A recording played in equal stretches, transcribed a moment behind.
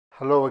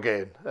Hello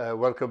again,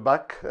 welcome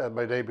back.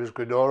 My name is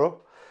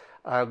Gwynoro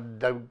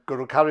and I'm going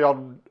to carry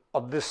on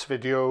this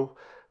video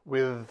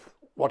with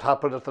what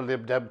happened at the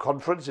Lib Dem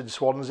conference in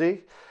Swansea,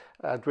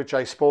 at which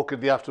I spoke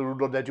in the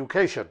afternoon on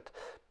education,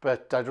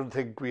 but I don't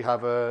think we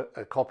have a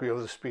copy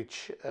of the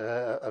speech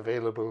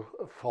available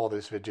for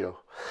this video.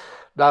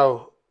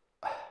 Now,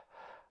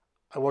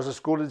 I was a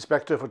school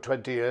inspector for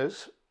 20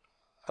 years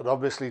and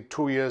obviously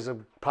 2 years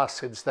have passed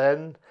since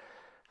then,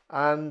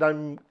 and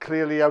I'm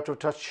clearly out of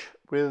touch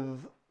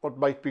with what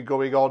might be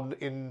going on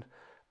in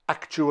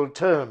actual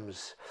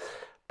terms.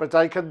 But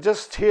I can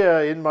just hear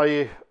in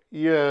my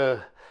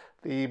ear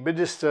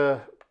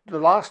the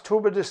last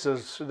two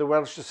ministers in the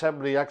Welsh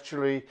Assembly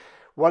actually,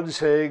 one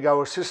saying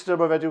our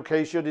system of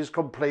education is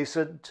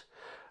complacent,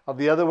 and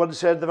the other one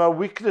said there are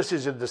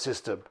weaknesses in the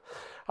system.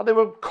 And they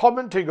were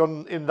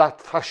commenting in that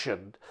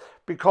fashion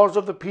because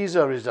of the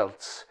PISA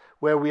results,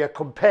 where we are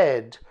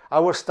compared,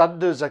 our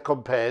standards are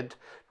compared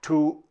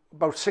to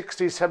about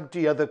 60,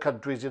 70 other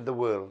countries in the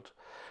world.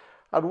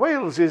 And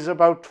Wales is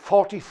about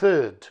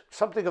 43rd,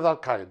 something of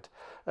that kind,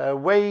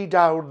 way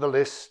down the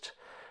list.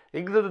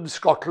 England and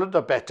Scotland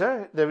are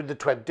better. They're in the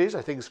 20s.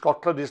 I think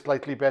Scotland is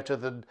slightly better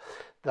than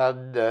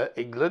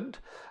England.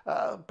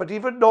 But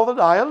even Northern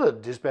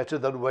Ireland is better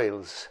than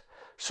Wales.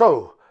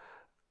 So,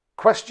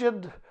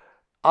 question,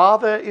 are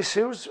there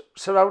issues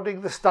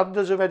surrounding the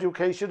standards of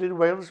education in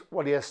Wales?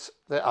 Well, yes,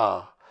 there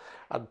are.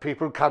 And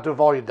people can't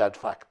avoid that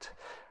fact.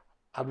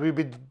 And we've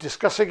been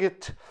discussing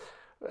it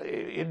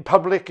in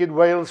public in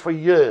Wales for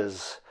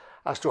years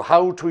as to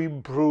how to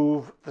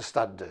improve the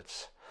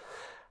standards.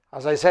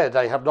 As I said,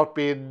 I have not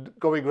been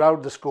going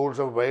round the schools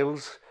of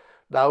Wales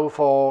now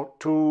for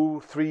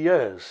 2-3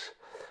 years,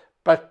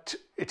 but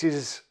it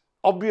is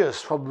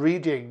obvious from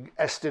reading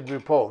Estyn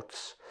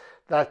reports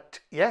that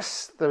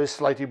yes, there is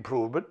slight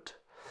improvement.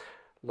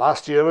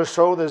 Last year or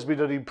so there's been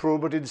an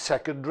improvement in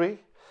secondary,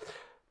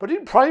 but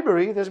in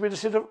primary there's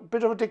been a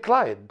bit of a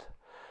decline.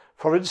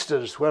 For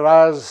instance,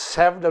 whereas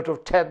 7 out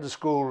of 10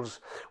 schools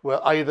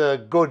were either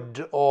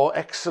good or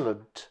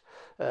excellent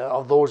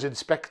of those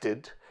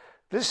inspected,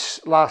 this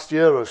last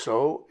year or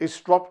so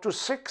it's dropped to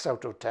 6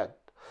 out of 10,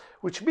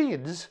 which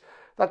means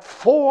that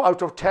 4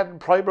 out of 10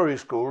 primary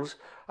schools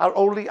are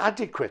only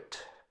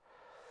adequate.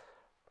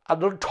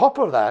 And on top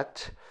of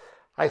that,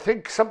 I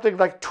think something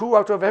like 2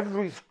 out of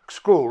every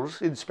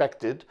schools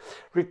inspected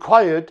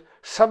required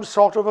some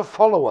sort of a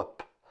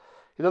follow-up.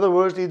 In other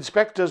words, the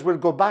inspectors will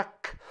go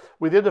back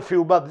within a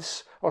few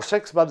months or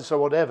 6 months or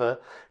whatever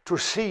to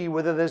see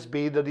whether there's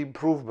been an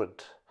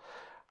improvement.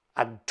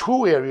 And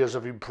 2 areas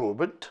of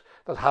improvement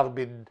that have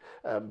been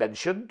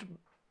mentioned,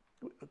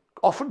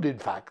 often in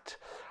fact,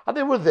 and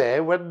they were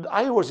there when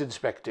I was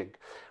inspecting.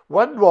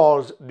 One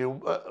was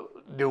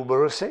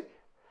numeracy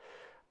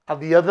and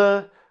the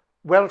other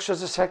Welsh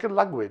as a second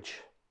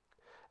language.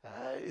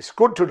 It's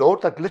good to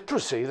note that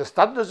literacy, the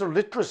standards of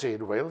literacy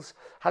in Wales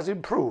has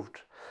improved.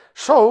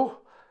 So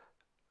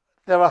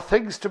there are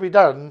things to be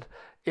done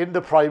in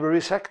the primary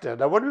sector.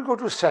 Now, when we go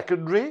to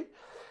secondary,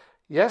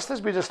 yes,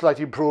 there's been a slight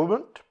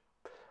improvement.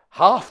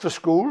 Half the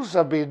schools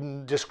have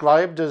been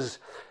described as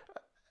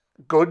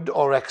good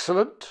or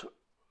excellent.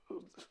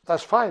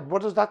 That's fine.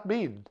 What does that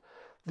mean?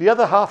 The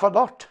other half are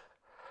not.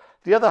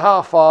 The other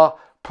half are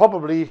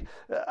probably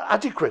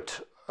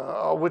adequate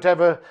or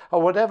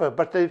whatever,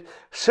 but there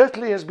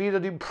certainly has been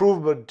an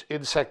improvement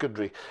in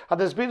secondary. And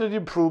there's been an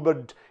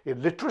improvement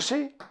in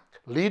literacy,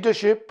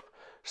 leadership,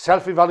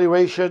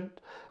 self-evaluation,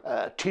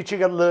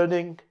 teaching and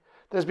learning.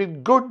 There's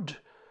been good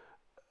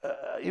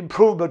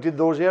improvement in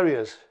those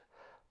areas.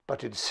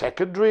 But in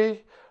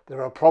secondary,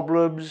 there are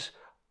problems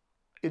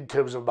in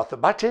terms of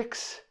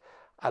mathematics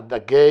and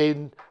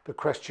again, the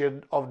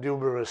question of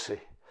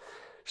numeracy.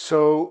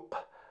 So,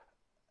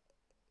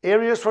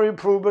 areas for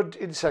improvement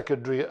in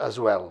secondary as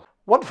well.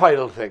 One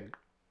final thing.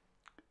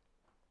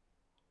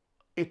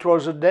 It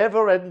was a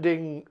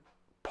never-ending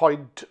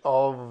point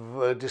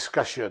of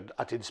discussion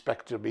at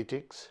inspector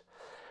meetings.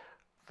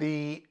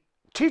 The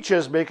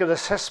teachers make an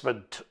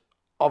assessment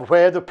of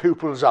where the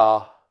pupils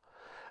are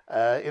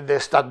in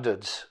their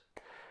standards,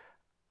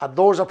 and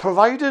those are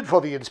provided for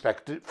the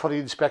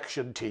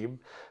inspection team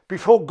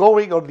before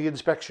going on the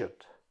inspection,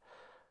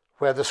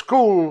 where the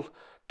school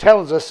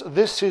tells us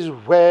this is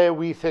where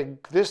we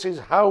think, this is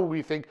how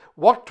we think,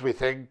 what we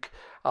think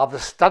are the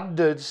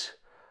standards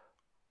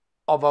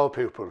of our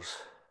pupils.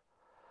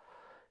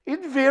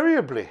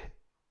 Invariably,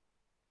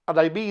 and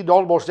I mean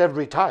almost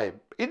every time,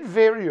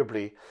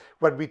 invariably,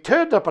 when we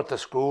turned up at the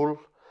school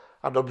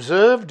and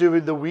observed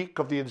during the week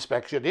of the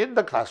inspection in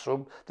the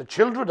classroom, the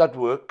children at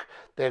work,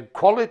 the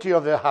quality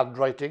of their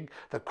handwriting,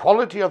 the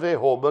quality of their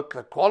homework,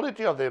 the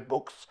quality of their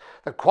books,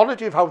 the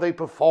quality of how they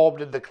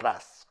performed in the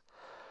class.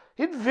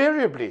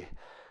 Invariably,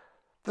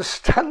 the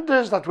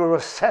standards that were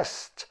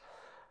assessed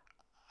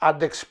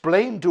and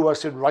explained to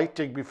us in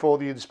writing before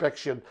the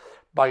inspection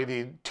by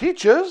the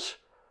teachers,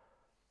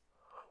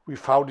 we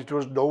found it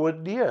was nowhere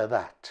near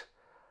that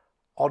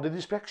on an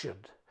inspection.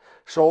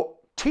 So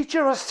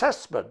teacher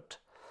assessment,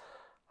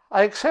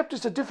 I accept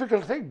it's a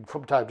difficult thing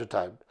from time to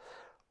time,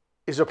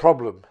 is a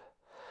problem.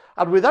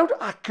 And without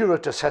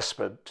accurate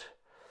assessment,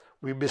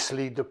 we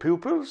mislead the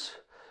pupils,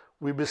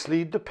 we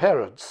mislead the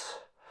parents.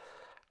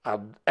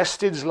 And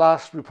Estyn's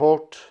last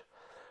report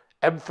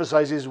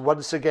emphasises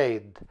once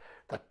again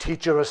that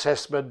teacher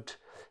assessment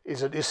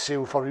is an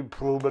issue for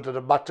improvement and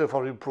a matter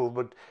for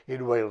improvement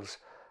in Wales.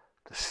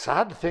 The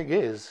sad thing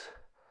is,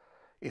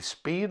 it's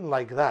been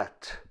like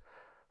that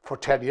for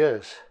 10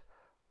 years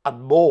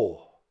and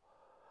more.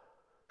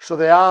 So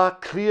there are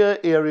clear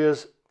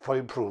areas for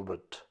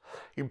improvement.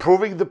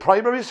 Improving the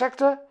primary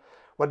sector,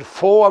 when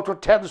 4 out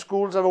of 10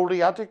 schools are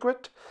only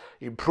adequate.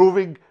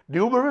 Improving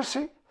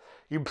numeracy,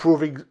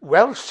 improving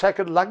Welsh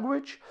second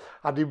language,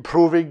 and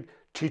improving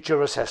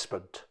teacher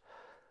assessment.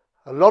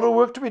 A lot of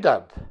work to be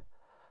done.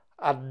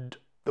 And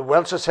the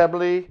Welsh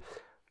Assembly,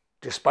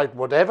 despite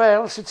whatever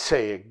else it's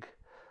saying,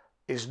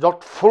 is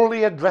not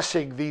fully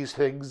addressing these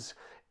things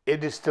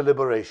in its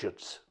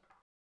deliberations.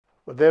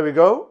 Well, there we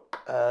go.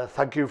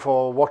 Thank you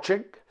for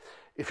watching.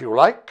 If you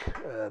like,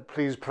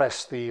 please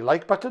press the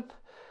like button.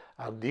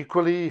 And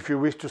equally, if you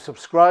wish to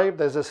subscribe,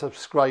 there's a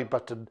subscribe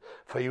button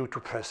for you to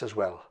press as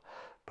well.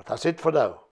 But that's it for now.